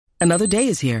Another day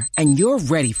is here, and you're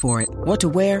ready for it. What to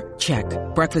wear? Check.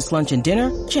 Breakfast, lunch, and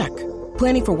dinner? Check.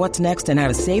 Planning for what's next and how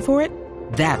to save for it?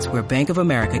 That's where Bank of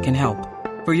America can help.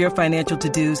 For your financial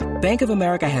to-dos, Bank of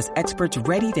America has experts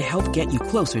ready to help get you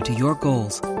closer to your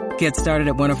goals. Get started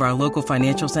at one of our local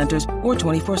financial centers or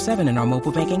 24/7 in our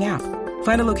mobile banking app.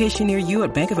 Find a location near you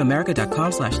at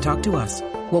bankofamerica.com/talktous.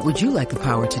 What would you like the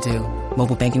power to do?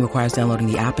 Mobile banking requires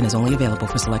downloading the app and is only available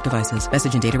for select devices.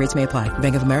 Message and data rates may apply.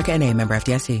 Bank of America N.A., member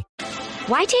FDIC.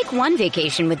 Why take one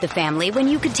vacation with the family when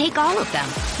you could take all of them?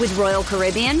 With Royal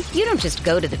Caribbean, you don't just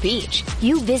go to the beach.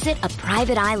 You visit a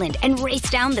private island and race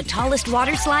down the tallest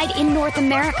water slide in North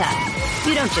America.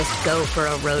 You don't just go for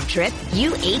a road trip.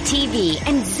 You ATV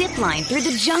and zip line through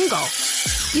the jungle.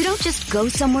 You don't just go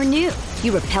somewhere new.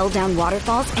 You rappel down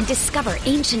waterfalls and discover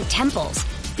ancient temples.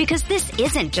 Because this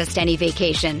isn't just any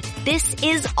vacation. This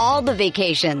is all the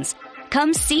vacations.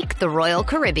 Come seek the Royal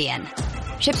Caribbean.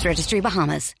 Ships Registry,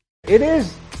 Bahamas. It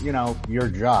is, your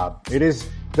job. It is,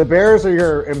 the Bears are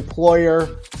your employer.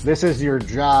 This is your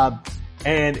job.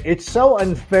 And it's so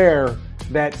unfair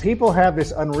that people have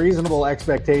this unreasonable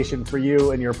expectation for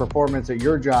you and your performance at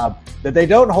your job that they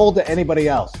don't hold to anybody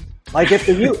else. Like if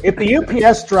the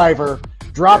UPS driver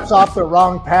drops off the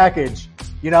wrong package,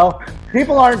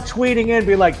 people aren't tweeting in,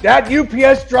 be like, that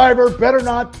UPS driver better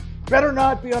not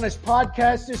be on his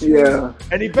podcast this week,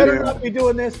 and he better not be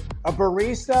doing this. A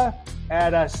barista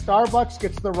at Starbucks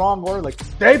gets the wrong order. Like,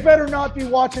 they better not be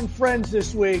watching Friends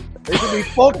this week. They should be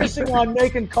focusing on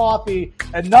making coffee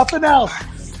and nothing else.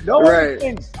 No other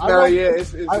things.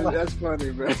 That's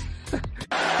funny, man.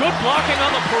 Good blocking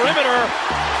on the perimeter,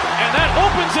 and that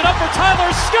opens it up for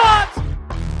Tyler Scott.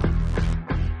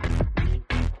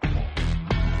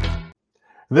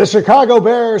 The Chicago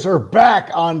Bears are back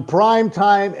on prime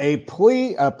time, a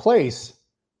place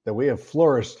that we have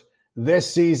flourished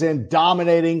this season,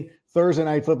 dominating Thursday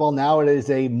Night Football. Now it is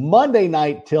a Monday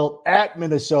night tilt at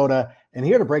Minnesota. And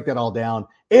here to break that all down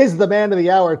is the man of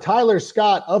the hour, Tyler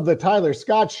Scott of The Tyler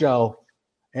Scott Show.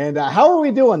 And how are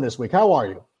we doing this week? How are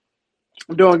you?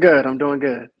 I'm doing good.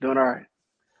 Doing all right.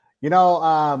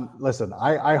 Listen,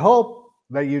 I hope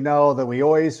that that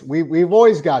we've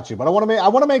always got you, but I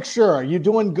want to make sure. Are you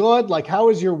doing good? Like, how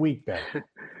has your week been?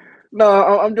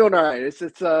 No, I'm doing all right. It's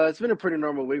been a pretty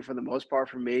normal week for the most part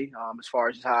for me. As far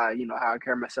as how I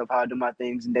carry myself, how I do my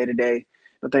things day to day.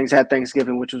 But things had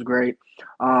Thanksgiving, which was great.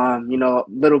 A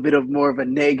little bit of more of a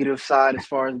negative side as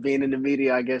far as being in the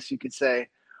media, I guess you could say.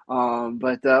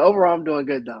 But overall, I'm doing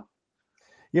good though.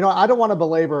 I don't want to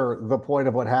belabor the point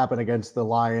of what happened against the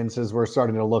Lions as we're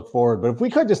starting to look forward, but if we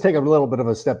could just take a little bit of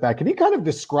a step back, can you kind of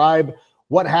describe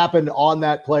what happened on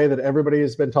that play that everybody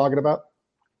has been talking about?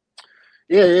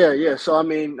 Yeah. So, I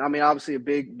mean, obviously a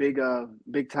big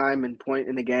time and point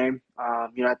in the game.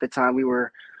 At the time we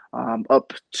were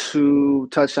up 2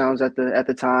 touchdowns at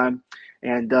the time,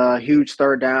 and huge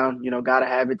third down, gotta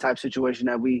have it type situation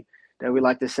that we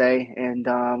like to say, and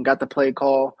got the play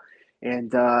call.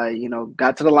 And,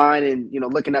 got to the line and,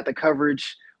 looking at the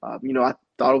coverage, I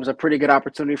thought it was a pretty good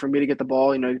opportunity for me to get the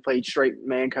ball. He played straight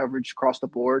man coverage across the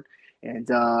board and,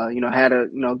 had a,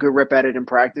 good rip at it in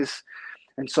practice.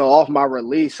 And so off my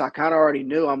release, I kind of already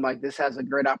knew. I'm like, this has a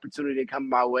great opportunity to come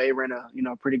my way, ran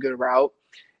a, pretty good route.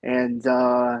 And,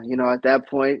 at that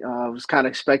point, I was kind of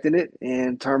expecting it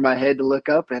and turned my head to look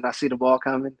up and I see the ball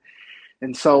coming.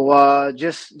 And so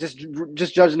just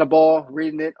judging the ball,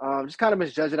 reading it, just kind of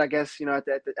misjudged it, I guess,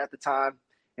 at the time,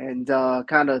 and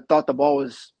kind of thought the ball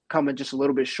was coming just a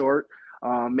little bit short.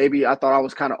 Maybe I thought I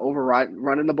was kind of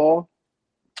running the ball.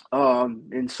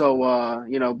 And so,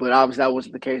 but obviously that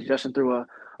wasn't the case. Justin threw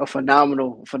a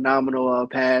phenomenal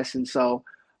pass. And so,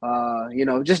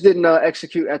 just didn't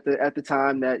execute at the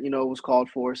time that, was called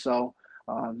for. So,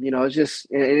 it's just,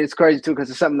 and it's crazy too, because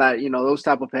it's something that, those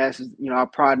type of passes, I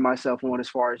pride myself on as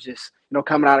far as just,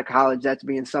 coming out of college, that's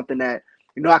being something that,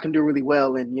 I can do really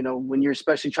well. And, when you're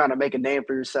especially trying to make a name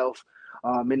for yourself,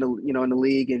 in the, in the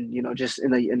league and, just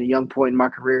in a young point in my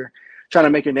career, trying to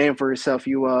make a name for yourself,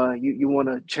 you want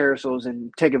to cherish those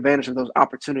and take advantage of those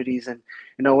opportunities. And,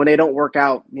 when they don't work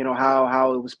out,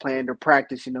 how it was planned or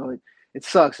practiced, it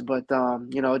sucks, but,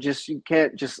 just, you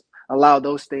can't just allow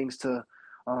those things to,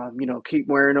 keep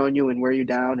wearing on you and wear you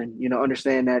down, and,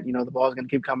 understand that, the ball's going to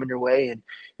keep coming your way and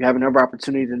you have another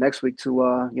opportunity the next week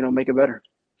to, make it better.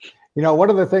 One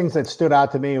of the things that stood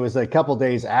out to me was a couple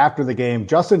days after the game,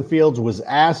 Justin Fields was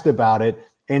asked about it.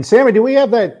 And Sammy, do we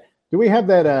have that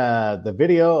the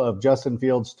video of Justin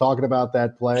Fields talking about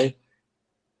that play?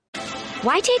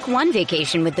 Why take one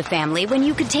vacation with the family when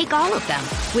you could take all of them?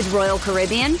 With Royal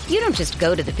Caribbean, you don't just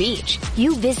go to the beach.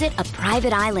 You visit a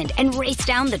private island and race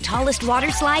down the tallest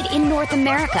water slide in North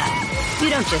America.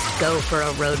 You don't just go for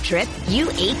a road trip. You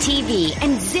ATV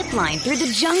and zip line through the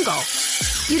jungle.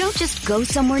 You don't just go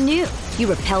somewhere new.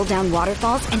 You rappel down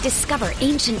waterfalls and discover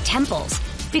ancient temples.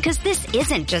 Because this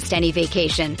isn't just any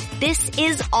vacation. This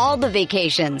is all the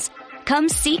vacations. Come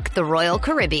seek the Royal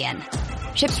Caribbean.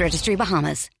 Ships Registry,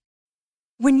 Bahamas.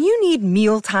 When you need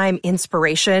mealtime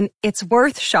inspiration, it's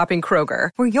worth shopping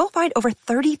Kroger, where you'll find over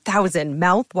 30,000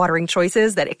 mouth-watering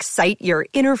choices that excite your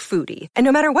inner foodie. And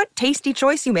no matter what tasty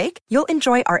choice you make, you'll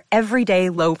enjoy our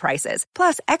everyday low prices,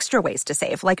 plus extra ways to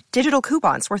save, like digital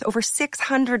coupons worth over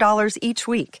 $600 each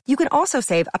week. You can also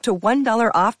save up to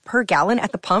 $1 off per gallon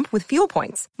at the pump with fuel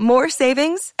points. More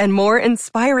savings and more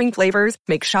inspiring flavors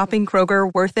make shopping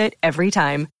Kroger worth it every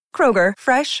time. Kroger,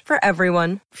 fresh for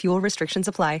everyone. Fuel restrictions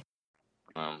apply.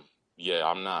 Yeah,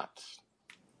 I'm not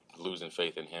losing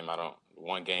faith in him. I don't,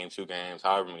 1 game, 2 games,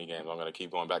 however many games, I'm going to keep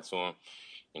going back to him.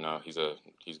 You know, he's going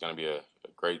to be a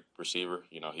great receiver.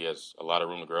 You know, he has a lot of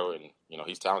room to grow, and, you know,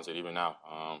 he's talented even now.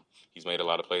 He's made a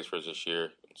lot of plays for us this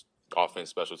year, offense,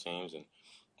 special teams, and,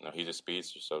 you know, he's a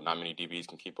speedster, so not many DBs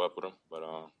can keep up with him. But,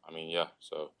 I mean, yeah,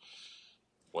 so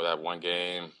with that 1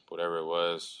 game, whatever it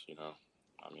was, you know,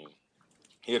 I mean,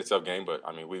 he had a tough game, but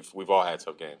I mean, we've all had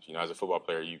tough games. You know, as a football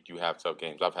player, you have tough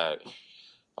games. I've had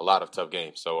a lot of tough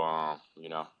games. So, you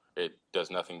know, it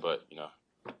does nothing but, you know,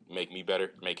 make me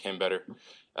better, make him better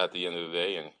at the end of the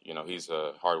day. And, you know, he's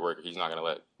a hard worker. He's not going to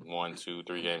let 1, 2,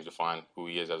 3 games define who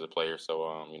he is as a player.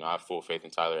 So, you know, I have full faith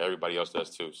in Tyler. Everybody else does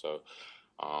too. So,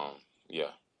 yeah.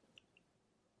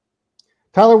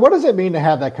 Tyler, what does it mean to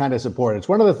have that kind of support? It's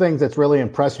one of the things that's really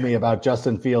impressed me about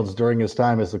Justin Fields during his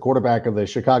time as the quarterback of the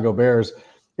Chicago Bears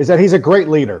is that he's a great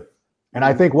leader. And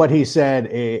I think what he said,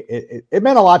 it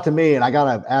meant a lot to me. And I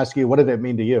got to ask you, what did it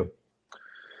mean to you?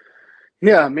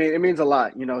 Yeah, I mean, it means a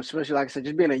lot, you know, especially like I said,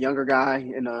 just being a younger guy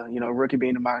and you know, rookie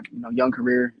being in my, you know, young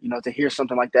career, you know, to hear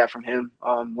something like that from him,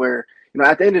 where, you know,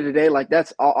 at the end of the day, like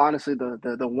that's all, honestly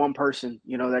the one person,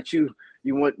 you know, that you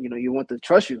want, you know, you want to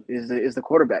trust you is the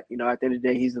quarterback. You know, at the end of the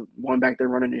day, he's the one back there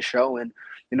running his show, and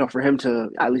you know, for him to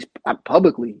at least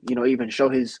publicly, you know, even show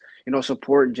his, you know,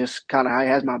 support and just kind of how he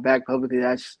has my back publicly,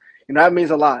 that's, you know, that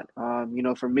means a lot, you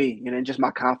know, for me, you know, and just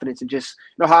my confidence and just,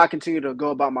 you know, how I continue to go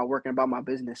about my work and about my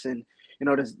business, and you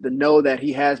know, to know that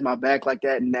he has my back like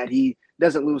that and that he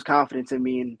doesn't lose confidence in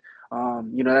me, and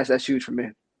you know, that's huge for me.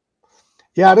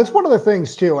 Yeah, that's one of the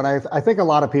things too, and I think a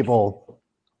lot of people,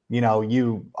 you know,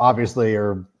 you obviously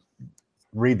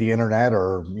read the internet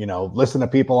or, you know, listen to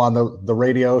people on the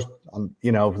radios,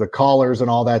 you know, the callers and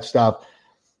all that stuff.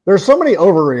 There's so many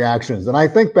overreactions. And I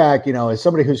think back, you know, as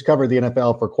somebody who's covered the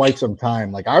NFL for quite some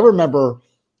time, like I remember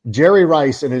Jerry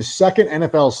Rice in his second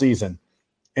NFL season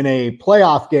in a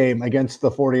playoff game against the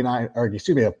a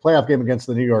playoff game against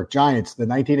the New York Giants, the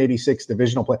 1986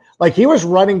 divisional play. Like he was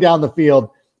running down the field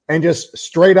and just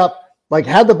straight up, like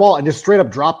had the ball and just straight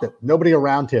up dropped it. Nobody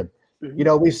around him. Mm-hmm. You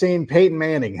know, we've seen Peyton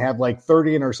Manning have like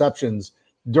 30 interceptions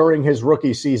during his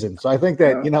rookie season. So I think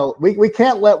that, you know, we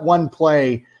can't let one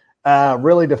play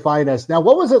really define us. Now,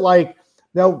 what was it like?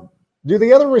 Now, do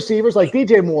the other receivers, like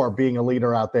DJ Moore being a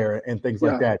leader out there and things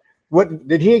like that, what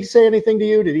did he say anything to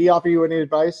you? Did he offer you any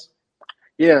advice?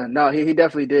 Yeah, no, he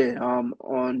definitely did.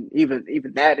 On even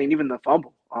that and even the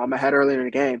fumble I had earlier in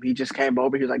the game, he just came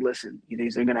over. He was like, listen,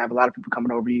 he's going to have a lot of people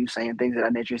coming over you saying things of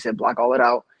that nature. He said, block all it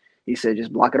out. He said,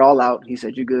 just block it all out. He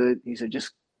said, you're good. He said,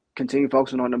 just continue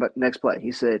focusing on the next play.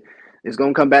 He said, it's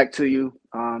going to come back to you.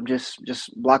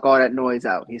 Just block all that noise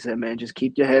out. He said, man, just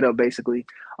keep your head up, basically.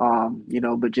 You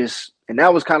know, but just – and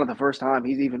that was kind of the first time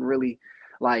he's even really,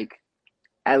 like,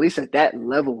 at least at that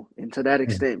level and to that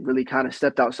extent, really kind of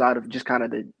stepped outside of just kind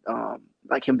of the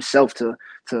like himself to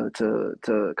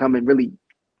come and really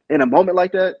in a moment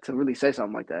like that to really say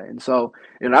something like that. And so,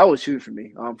 and that was huge for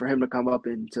me, for him to come up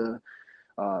and to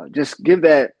just give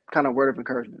that kind of word of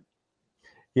encouragement.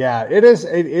 Yeah, it is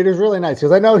really nice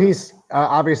because I know he's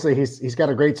obviously he's got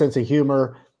a great sense of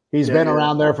humor. He's been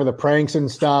around there for the pranks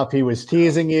and stuff. He was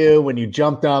teasing you when you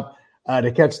jumped up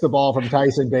to catch the ball from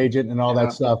Tyson Bagent and all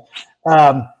that stuff.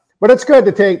 But it's good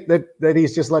to take that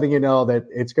he's just letting you know that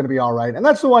it's going to be all right. And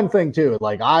that's the one thing too.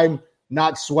 Like I'm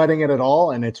not sweating it at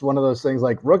all. And it's one of those things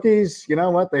like rookies, you know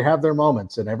what, they have their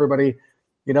moments and everybody,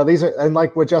 you know, these are, and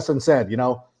like what Justin said, you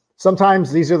know,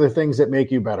 sometimes these are the things that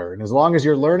make you better. And as long as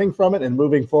you're learning from it and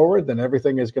moving forward, then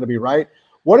everything is going to be right.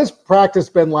 What has practice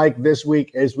been like this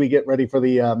week as we get ready for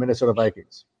the Minnesota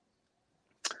Vikings?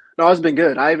 No, it's been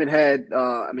good. I even had,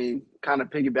 kind of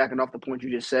piggybacking off the point you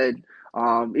just said,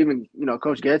 even,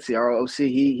 Coach Getsy, our OC,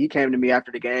 he came to me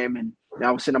after the game, and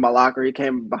I was sitting in my locker. He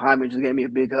came behind me and just gave me a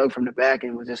big hug from the back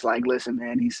and was just like, listen,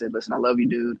 man, he said, listen, I love you,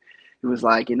 dude. He was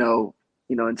like, in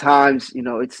times,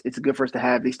 it's good for us to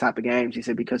have these type of games. He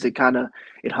said, because it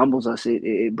humbles us.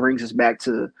 It brings us back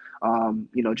to,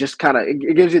 just kind of,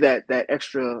 it gives you that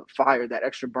extra fire, that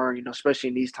extra burn, especially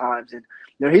in these times. And,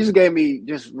 he just gave me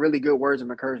just really good words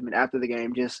of encouragement after the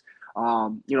game. Just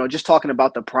talking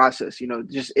about the process,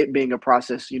 just it being a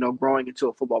process, growing into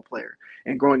a football player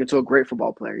and growing into a great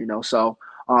football player, so,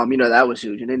 that was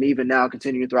huge. And then even now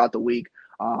continuing throughout the week,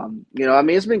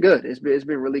 it's been good. It's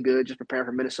been really good just preparing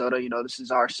for Minnesota. This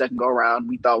is our second go around.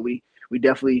 We thought we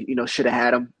definitely, should have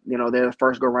had them, they're the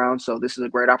first go round. So this is a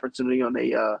great opportunity on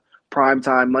a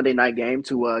primetime Monday night game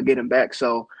to get them back.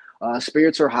 So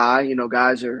spirits are high,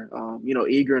 guys are,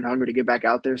 eager and hungry to get back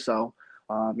out there. So,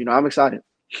 I'm excited.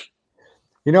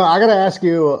 I got to ask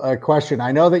you a question.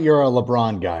 I know that you're a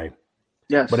LeBron guy.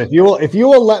 Yes. But if you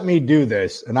will let me do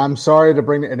this, and I'm sorry to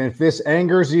bring it, and if this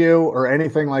angers you or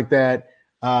anything like that,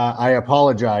 I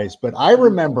apologize. But I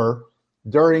remember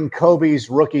during Kobe's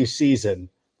rookie season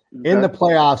in the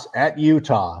playoffs at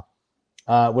Utah,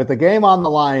 with the game on the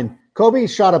line, Kobe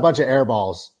shot a bunch of air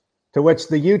balls, to which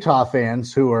the Utah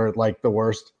fans, who are like the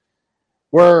worst,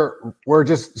 were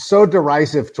just so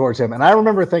derisive towards him. And I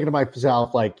remember thinking to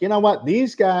myself, like, you know what?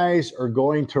 These guys are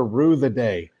going to rue the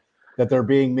day that they're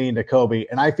being mean to Kobe.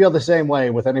 And I feel the same way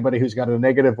with anybody who's got a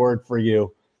negative word for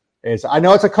you. I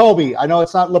know it's a Kobe. I know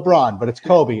it's not LeBron, but it's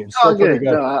Kobe. It's still pretty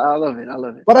good. No, I love it. I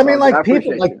love it. But I mean, like,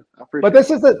 people like, but this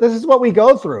is what we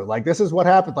go through. Like, this is what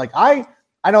happened. Like, I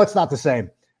know it's not the same,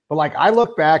 but like, I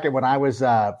look back at when I was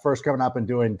first coming up and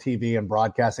doing TV and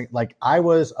broadcasting, like, I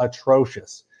was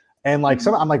atrocious. And like,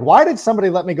 I'm like, why did somebody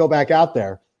let me go back out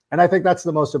there? And I think that's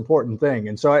the most important thing.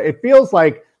 And so it feels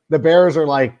like the Bears are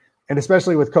like, and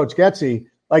especially with Coach Getsy,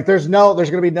 like there's going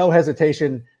to be no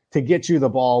hesitation to get you the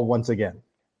ball once again.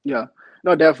 Yeah,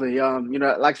 no, definitely.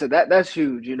 Like I said, that's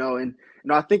huge, and,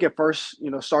 I think at first,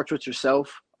 starts with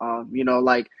yourself.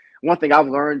 Like one thing I've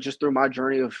learned just through my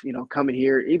journey of, coming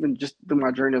here, even just through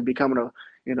my journey of becoming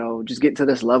just getting to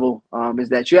this level, is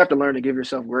that you have to learn to give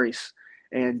yourself grace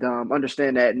and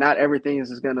understand that not everything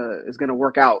is gonna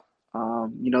work out,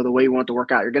 the way you want it to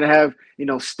work out. You're gonna have,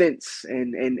 stints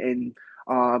and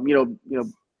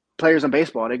players in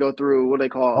baseball, they go through what they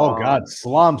call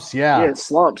slumps. Yeah,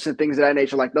 slumps and things of that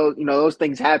nature. Like those, those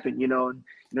things happen, and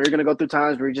you're going to go through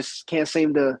times where you just can't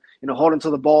seem to, hold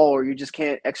onto the ball, or you just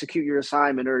can't execute your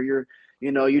assignment, or you're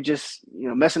just,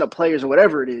 messing up players or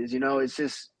whatever it is. It's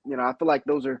just, I feel like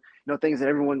those are, things that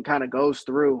everyone kind of goes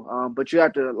through. But you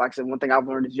have to, like I said, one thing I've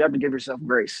learned is you have to give yourself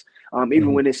grace,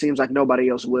 even when it seems like nobody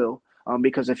else will.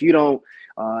 Because if you don't,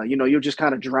 you'll just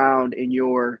kind of drown in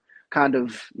your kind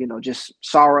of, just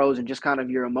sorrows and just kind of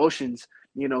your emotions,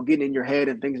 getting in your head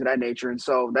and things of that nature. And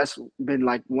so that's been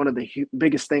like one of the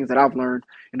biggest things that I've learned,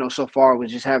 so far,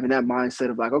 was just having that mindset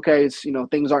of like, okay, it's,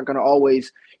 things aren't going to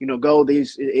always, go it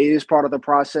is part of the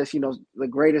process. The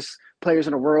greatest players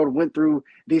in the world went through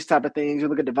these type of things. You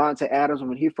look at Devontae Adams,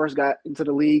 when he first got into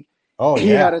the league, he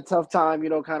had a tough time,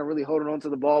 kind of really holding on to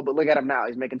the ball, but look at him now.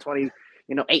 He's making $8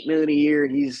 million a year,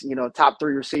 and he's, top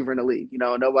 3 receiver in the league.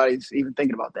 Nobody's even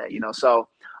thinking about that, so,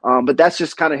 but that's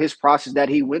just kind of his process that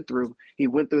he went through. He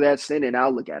went through that sin, and now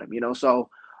look at him, so,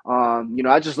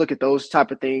 I just look at those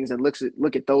type of things and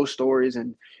look at those stories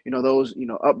and, those,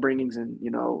 upbringings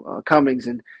and, comings.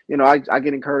 And, I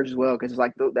get encouraged as well, because it's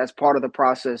like, that's part of the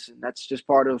process, and that's just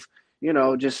part of,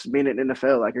 just being in the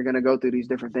NFL. Like, you're going to go through these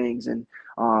different things, and,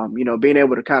 being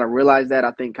able to kind of realize that,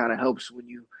 I think kind of helps when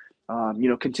you,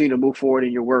 continue to move forward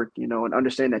in your work, and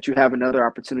understand that you have another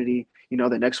opportunity,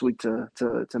 the next week to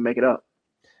make it up.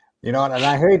 And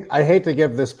I hate to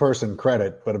give this person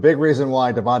credit, but a big reason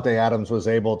why Devontae Adams was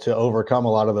able to overcome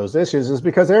a lot of those issues is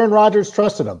because Aaron Rodgers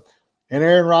trusted him, and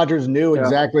Aaron Rodgers knew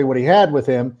exactly what he had with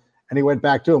him, and he went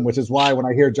back to him, which is why when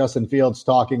I hear Justin Fields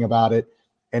talking about it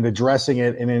and addressing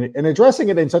it and addressing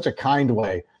it in such a kind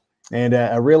way, and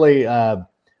a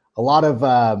lot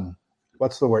of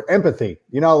what's the word? Empathy.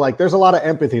 Like there's a lot of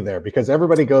empathy there, because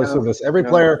everybody goes through this. Every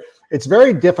player, it's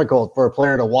very difficult for a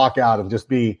player to walk out and just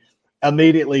be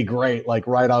immediately great, like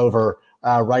right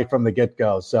from the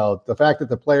get-go. So the fact that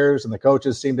the players and the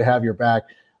coaches seem to have your back,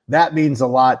 that means a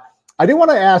lot. I do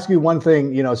want to ask you one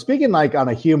thing, speaking like on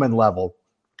a human level,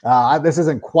 this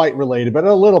isn't quite related, but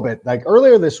a little bit. Like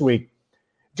earlier this week,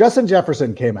 Justin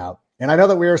Jefferson came out. And I know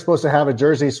that we were supposed to have a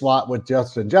jersey swap with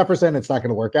Justin Jefferson. It's not going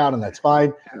to work out, and that's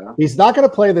fine. Yeah. He's not going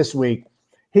to play this week.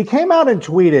 He came out and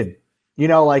tweeted,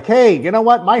 like, hey, you know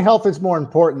what? My health is more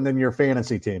important than your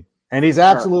fantasy team. And he's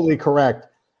absolutely correct.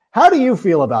 How do you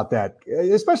feel about that?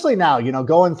 Especially now,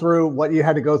 going through what you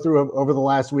had to go through over the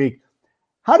last week.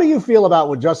 How do you feel about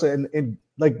what Justin and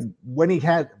like when he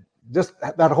had just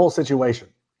that whole situation?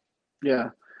 Yeah,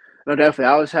 no, definitely.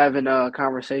 I was having a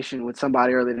conversation with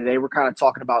somebody earlier today. We're kind of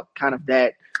talking about kind of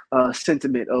that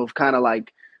sentiment of kind of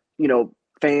like,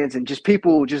 fans and just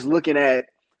people just looking at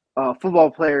football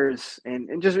players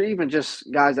and just even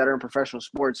just guys that are in professional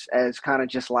sports as kind of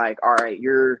just like, all right,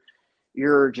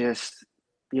 you're just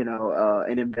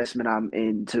an investment I'm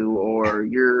into, or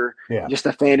you're just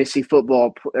a fantasy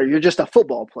football, or you're just a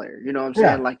football player. You know what I'm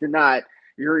saying? Yeah. Like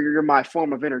you're my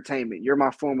form of entertainment. You're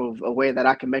my form of a way that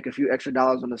I can make a few extra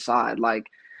dollars on the side. Like,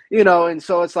 and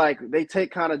so it's like they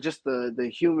take kind of just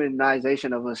the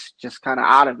humanization of us just kind of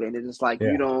out of it. And it's like,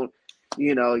 you don't,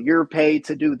 you're paid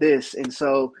to do this. And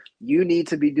so you need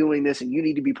to be doing this and you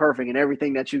need to be perfect in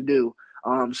everything that you do.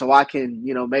 So I can,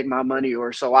 make my money,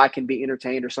 or so I can be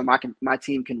entertained, or so my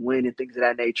team can win and things of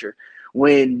that nature.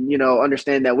 When,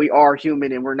 understand that we are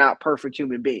human and we're not perfect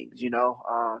human beings,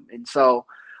 and so,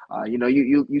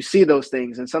 you see those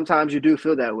things, and sometimes you do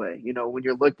feel that way, when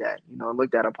you're looked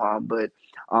at upon. But,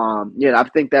 I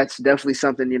think that's definitely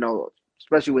something,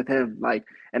 especially with him, like,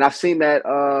 and I've seen that,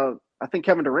 I think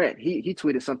Kevin Durant, he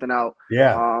tweeted something out,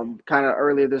 kind of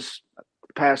earlier this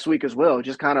past week as well,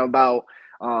 just kind of about,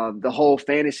 the whole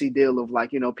fantasy deal of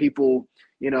like, people,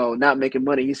 not making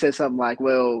money. He said something like,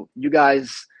 well, you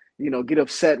guys, get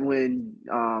upset when,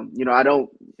 I don't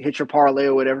hit your parlay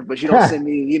or whatever, but you don't send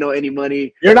me, any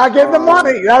money. You're not getting the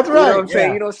money. That's right. You know what I'm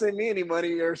saying? You don't send me any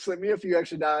money or slip me a few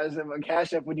extra dollars in my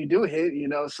Cash App when you do hit,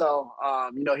 So,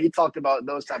 he talked about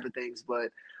those type of things, but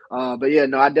yeah,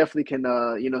 no, I definitely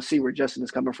can, see where Justin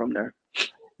is coming from there.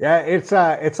 Yeah, it's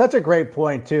such a great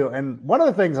point too. And one of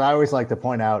the things I always like to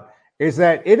point out is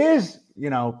that it is,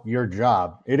 your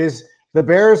job. It is, the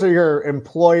Bears are your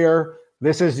employer.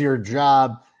 This is your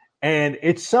job. And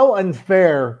it's so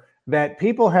unfair that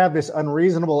people have this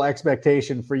unreasonable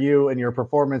expectation for you and your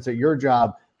performance at your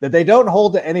job that they don't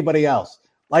hold to anybody else.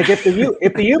 Like if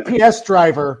the UPS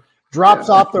driver drops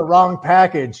off the wrong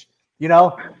package,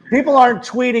 people aren't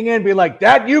tweeting in, be like,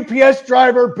 that UPS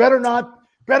driver better not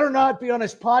be on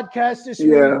his podcast this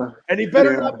week, and he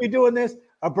better not be doing this.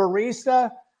 A barista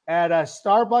at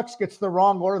Starbucks gets the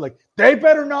wrong order. Like, they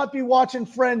better not be watching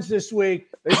Friends this week.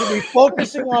 They should be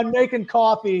focusing on making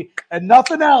coffee and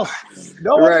nothing else.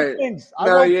 No other things.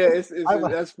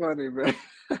 That's funny, man.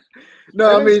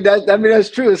 No, I mean that's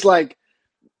true. It's like,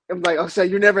 I'm like, so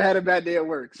you never had a bad day at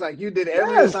work. It's like you did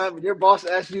every assignment your boss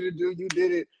asked you to do. You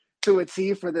did it to a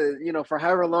T for the, for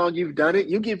however long you've done it.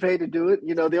 You get paid to do it.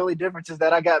 The only difference is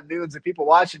that I got millions of people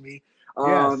watching me,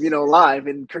 live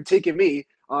and critiquing me.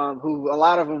 Who a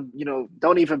lot of them,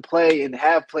 don't even play and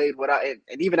have played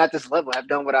and even at this level have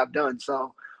done what I've done.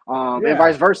 So, and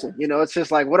vice versa, it's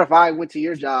just like, what if I went to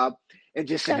your job and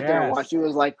just sat there and watched you? It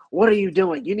was like, what are you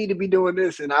doing? You need to be doing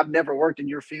this. And I've never worked in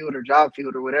your field or job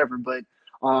field or whatever. But,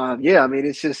 I mean,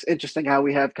 it's just interesting how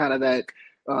we have kind of that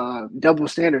double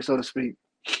standard, so to speak.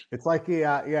 It's like,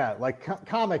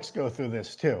 comics go through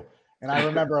this too. And I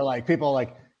remember like people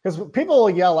like, because people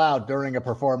will yell out during a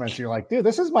performance. You're like, dude,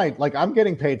 this is I'm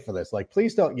getting paid for this. Like,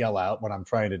 please don't yell out when I'm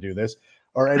trying to do this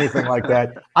or anything like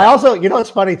that. I also,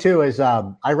 what's funny too is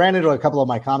I ran into a couple of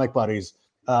my comic buddies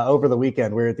over the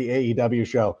weekend. We were at the AEW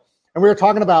show and we were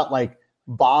talking about like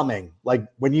bombing. Like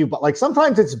when you, like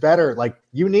sometimes it's better, like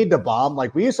you need to bomb.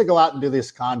 Like we used to go out and do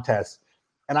this contest.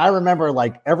 And I remember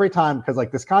like every time, because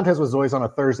like this contest was always on a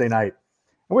Thursday night.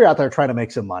 We were out there trying to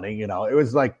make some money. It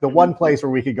was like the one place where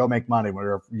we could go make money when we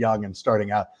were young and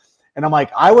starting out. And I'm like,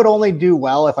 I would only do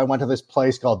well if I went to this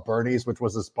place called Bernie's, which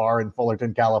was this bar in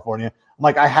Fullerton, California. I'm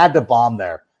like, I had to bomb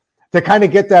there to kind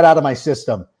of get that out of my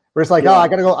system. Where it's like, I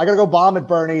gotta go bomb at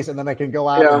Bernie's, and then I can go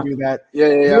out and do that.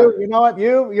 You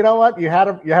know what? You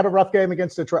had a rough game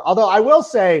against Detroit. Although I will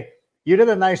say, you did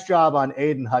a nice job on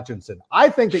Aiden Hutchinson. I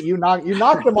think that you knocked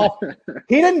him off.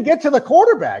 He didn't get to the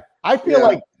quarterback. I feel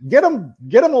like get him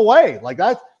away. Like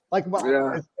that's like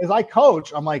as I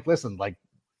coach, I'm like, listen, like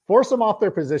force them off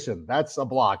their position. That's a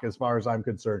block as far as I'm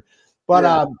concerned.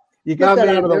 But you get that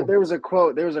out of the. There was a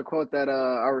quote that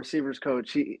our receivers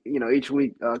coach, he, each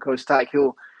week, Coach Tyke,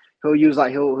 he'll use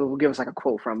like he'll give us like a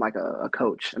quote from like a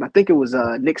coach, and I think it was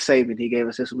Nick Saban he gave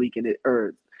us this week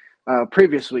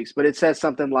previous weeks, but it says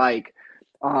something like,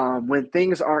 when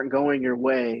things aren't going your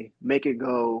way, make it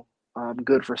go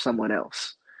good for someone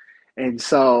else. And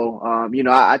so,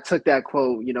 I took that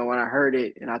quote, when I heard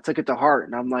it, and I took it to heart,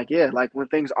 and I'm like, like when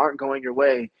things aren't going your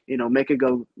way, make it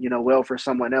go, well for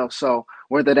someone else. So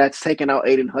whether that's taking out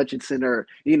Aiden Hutchinson or,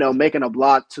 making a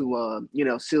block to,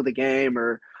 seal the game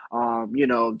or,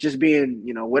 just being,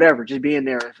 whatever, just being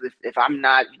there. If I'm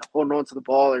not, holding on to the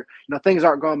ball or, things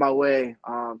aren't going my way,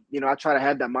 I try to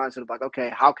have that mindset of like,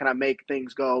 okay, how can I make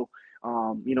things go,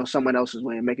 someone else's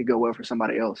way and make it go well for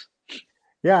somebody else.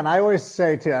 Yeah, and I always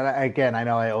say too, and again, I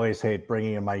know I always hate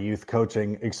bringing in my youth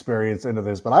coaching experience into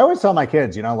this, but I always tell my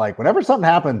kids, like whenever something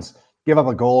happens, give up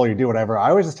a goal or you do whatever, I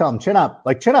always just tell them, chin up.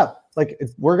 Like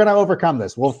we're going to overcome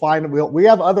this. We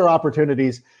have other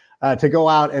opportunities to go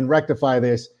out and rectify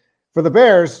this. For the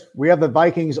Bears, we have the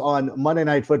Vikings on Monday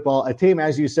Night Football, a team,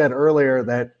 as you said earlier,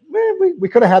 that we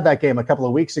could have had that game a couple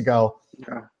of weeks ago.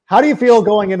 Yeah. How do you feel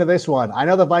going into this one? I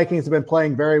know the Vikings have been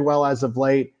playing very well as of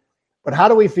late, but how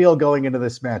do we feel going into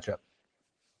this matchup?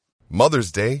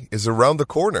 Mother's Day is around the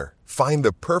corner. Find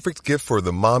the perfect gift for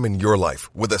the mom in your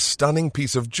life with a stunning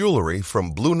piece of jewelry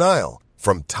from Blue Nile.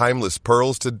 From timeless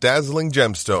pearls to dazzling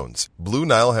gemstones, Blue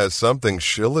Nile has something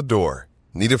she'll adore.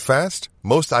 Need it fast?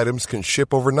 Most items can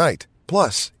ship overnight.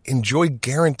 Plus, enjoy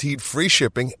guaranteed free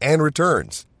shipping and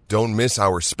returns. Don't miss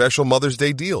our special Mother's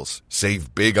Day deals.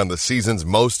 Save big on the season's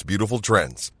most beautiful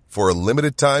trends. For a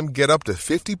limited time, get up to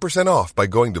 50% off by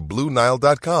going to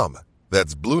BlueNile.com.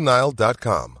 That's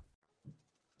BlueNile.com.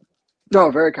 No,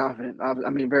 very confident.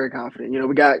 Very confident.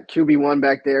 We got QB1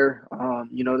 back there.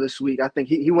 This week I think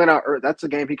he went out. That's a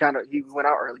game he went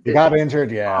out early. He got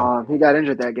injured. Yeah, he got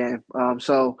injured that game.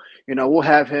 So we'll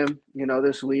have him.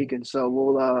 this week, and so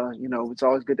we'll it's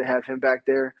always good to have him back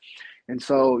there. And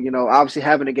so obviously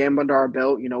having a game under our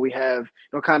belt, we have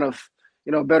kind of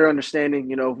better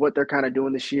understanding of what they're kind of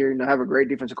doing this year. Have a great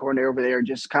defensive coordinator over there.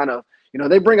 Just kind of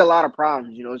they bring a lot of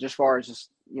problems. Just as far as just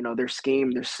their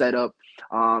scheme, their setup.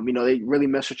 They really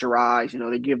mess with your eyes.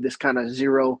 They give this kind of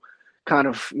zero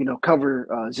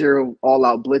cover zero all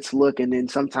out blitz look. And then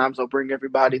sometimes they'll bring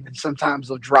everybody. Then sometimes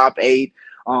they'll drop 8.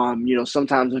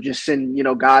 Sometimes they'll just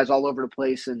send, guys all over the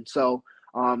place. And so,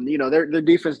 their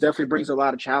defense definitely brings a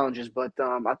lot of challenges, but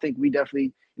I think we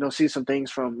definitely, see some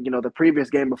things from, the previous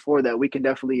game before that we can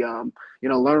definitely,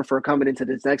 learn for coming into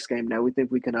this next game that we think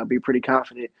we can be pretty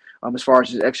confident as far as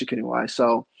just executing wise.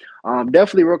 So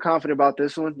definitely real confident about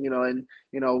this one, and,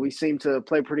 we seem to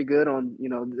play pretty good on,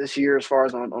 this year as far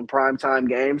as on prime time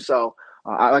games. So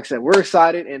like I said, we're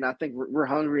excited and I think we're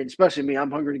hungry, and especially me,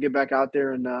 I'm hungry to get back out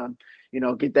there and,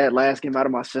 get that last game out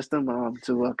of my system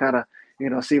to kind of,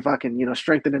 see if I can,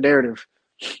 strengthen the narrative.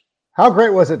 How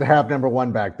great was it to have number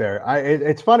one back there?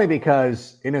 It's funny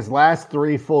because in his last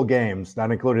 3 full games,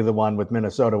 not including the one with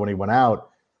Minnesota when he went out,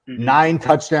 9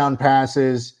 touchdown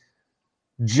passes,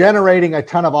 generating a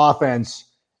ton of offense,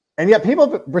 and yet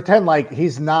people pretend like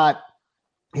he's not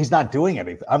doing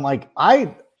anything. I'm like,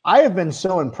 I have been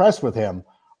so impressed with him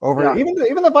over even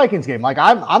the Vikings game. Like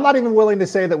I'm not even willing to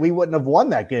say that we wouldn't have won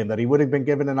that game, that he would have been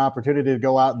given an opportunity to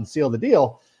go out and seal the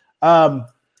deal. How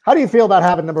do you feel about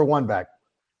having number one back?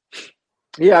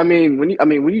 Yeah, when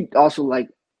you also like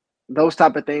those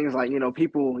type of things, like,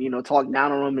 people, talk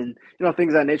down on him and, things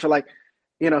of that nature, like,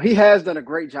 he has done a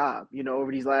great job, over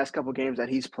these last couple of games that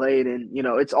he's played. And,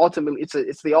 it's ultimately,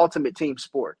 it's the ultimate team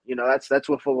sport. That's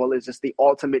what football is. It's the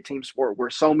ultimate team sport where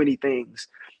so many things,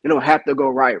 have to go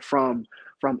right from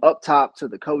up top to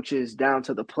the coaches down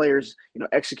to the players,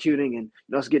 executing and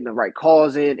us getting the right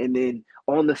calls in, and then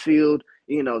on the field,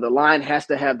 the line has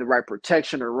to have the right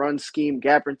protection or run scheme,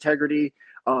 gap integrity.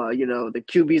 The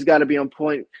QB's got to be on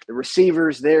point. The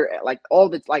receivers, they're like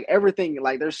everything.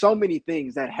 Like there's so many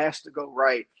things that has to go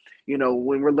right.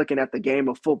 When we're looking at the game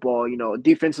of football,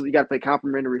 defensively, you got to play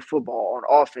complementary football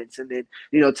on offense, and then,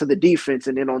 to the defense,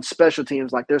 and then on special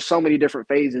teams. Like there's so many different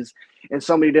phases and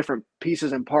so many different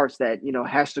pieces and parts that,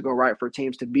 has to go right for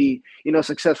teams to be,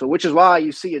 successful, which is why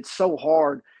you see it's so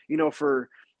hard, for,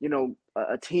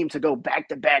 a team to go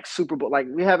back-to-back Super Bowl. Like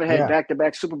we haven't had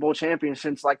back-to-back Super Bowl champions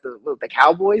since like the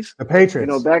Cowboys, the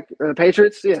Patriots, the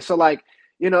Patriots. Yeah. So like,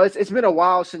 it's been a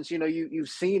while since, you've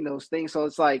seen those things. So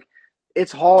it's like,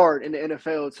 it's hard in the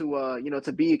NFL to,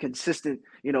 to be a consistent,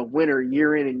 winner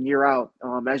year in and year out,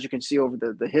 as you can see over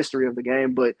the history of the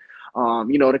game. But,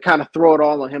 to kind of throw it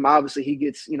all on him, obviously he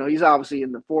gets, he's obviously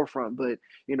in the forefront, but,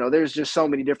 there's just so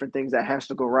many different things that has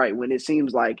to go right when it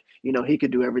seems like, he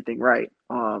could do everything right.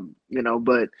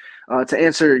 But to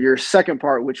answer your second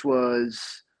part, which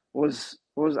was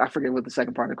I forget what the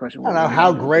second part of the question was. I don't know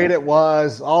how great it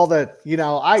was, all that,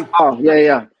 Oh,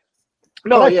 yeah.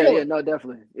 No, no,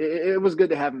 definitely. It was good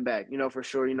to have him back, for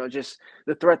sure. Just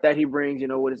the threat that he brings,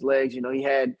 with his legs. He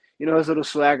had, his little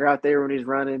swagger out there when he's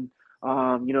running.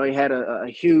 He had a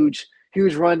huge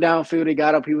run downfield. He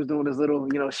got up, he was doing his little,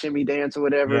 shimmy dance or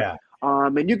whatever. Yeah.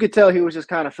 And you could tell he was just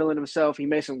kind of feeling himself. He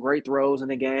made some great throws in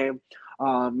the game.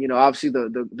 Obviously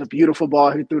the beautiful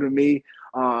ball he threw to me,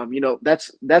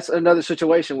 That's another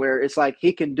situation where it's like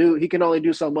he can only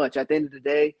do so much. At the end of the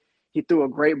day, he threw a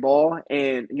great ball,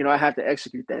 and I have to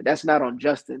execute that. That's not on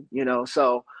Justin,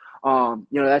 So,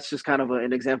 that's just kind of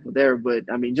an example there. But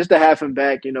I mean, just to have him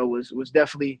back, was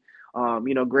definitely,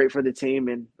 great for the team,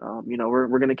 and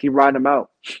we're gonna keep riding him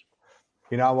out.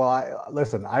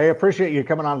 Listen, I appreciate you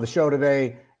coming on the show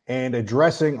today and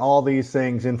addressing all these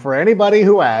things. And for anybody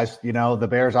who asked, the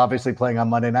Bears obviously playing on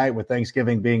Monday night with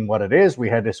Thanksgiving being what it is. We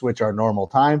had to switch our normal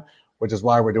time, which is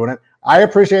why we're doing it. I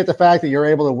appreciate the fact that you're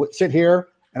able to sit here.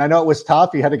 And I know it was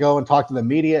tough. You had to go and talk to the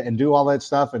media and do all that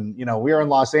stuff. And, we were in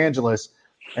Los Angeles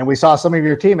and we saw some of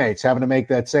your teammates having to make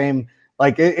that same,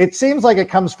 like, it seems like it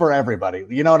comes for everybody.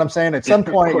 You know what I'm saying? At some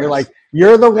point, you're like,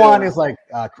 you're the one who's like,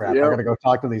 crap, I got to go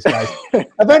talk to these guys.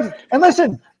 And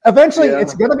listen, eventually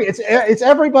it's going to be, it's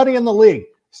everybody in the league.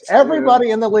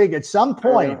 Everybody in the league at some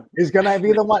point is going to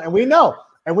be the one. And we know,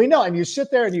 and you sit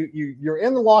there and you're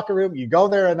in the locker room, you go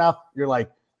there enough, you're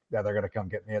like, yeah, they're going to come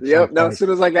get me. As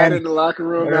soon as I got in the locker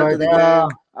room after the game,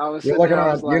 I was sitting there,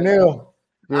 I was like,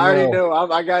 I already knew.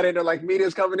 I got into like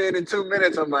media's coming in 2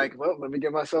 minutes. I'm like, well, let me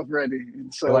get myself ready.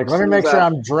 And so let me make sure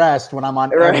I'm dressed when I'm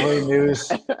on every news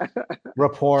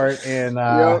report in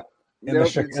the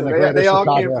Chicago. They all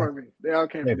came for me. They all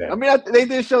came for me. I mean, they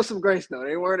did show some grace though.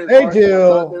 They weren't as they harsh do. as I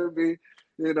thought they would be,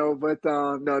 but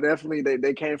no, definitely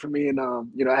they came for me, and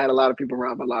I had a lot of people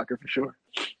around my locker for sure.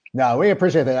 No, we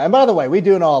appreciate that. And by the way, we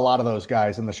do know a lot of those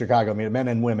guys in the Chicago media, men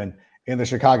and women in the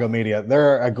Chicago media.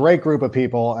 They're a great group of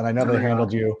people, and I know they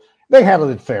handled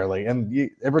it fairly. And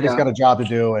everybody's got a job to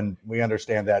do, and we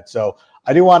understand that. So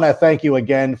I do want to thank you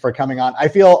again for coming on. I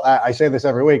feel, I say this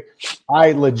every week,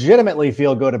 I legitimately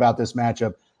feel good about this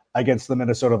matchup against the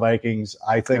Minnesota Vikings.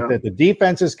 I think that the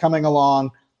defense is coming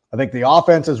along. I think the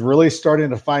offense is really starting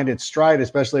to find its stride,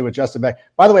 especially with Justin Beck.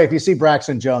 By the way, if you see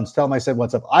Braxton Jones, tell him I said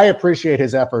what's up. I appreciate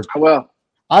his effort. I will.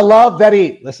 I love that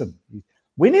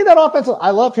we need that offense.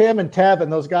 I love him and Tev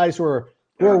and those guys who are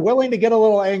willing to get a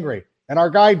little angry. And our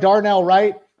guy Darnell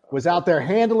Wright was out there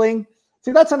handling.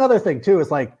 See, that's another thing too. Is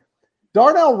like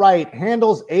Darnell Wright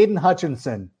handles Aiden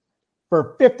Hutchinson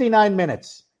for 59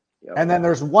 minutes. Yep. And then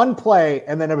there's one play,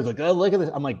 and then it was like, oh, look at this.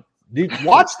 I'm like, dude,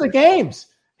 watch the games.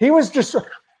 He was just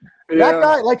that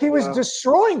guy, like he was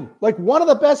destroying like one of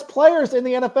the best players in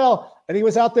the NFL, and he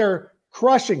was out there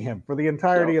crushing him for the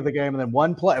entirety of the game. And then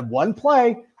one play, of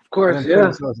course,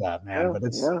 shows that, man. But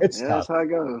it's tough. That's how it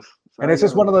goes. It's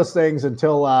just one of those things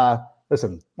until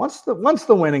listen, once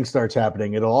the winning starts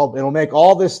happening, it'll make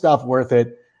all this stuff worth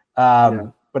it.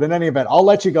 But in any event, I'll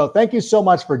let you go. Thank you so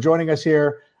much for joining us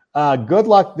here. Good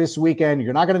luck this weekend.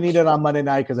 You're not going to need it on Monday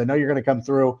night because I know you're going to come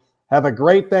through. Have a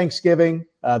great Thanksgiving,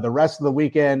 the rest of the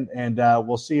weekend, and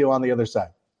we'll see you on the other side.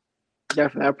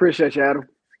 Definitely. I appreciate you, Adam.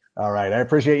 All right. I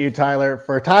appreciate you, Tyler.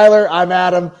 For Tyler, I'm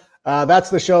Adam. That's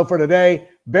the show for today.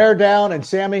 Bear down, and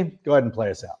Sammy, go ahead and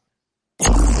play us out.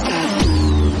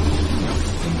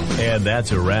 And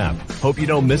that's a wrap. Hope you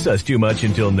don't miss us too much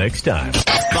until next time.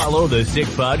 Follow the Sick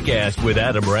Podcast with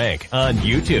Adam Rank on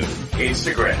YouTube,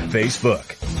 Instagram,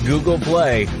 Facebook, Google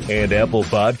Play, and Apple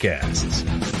Podcasts.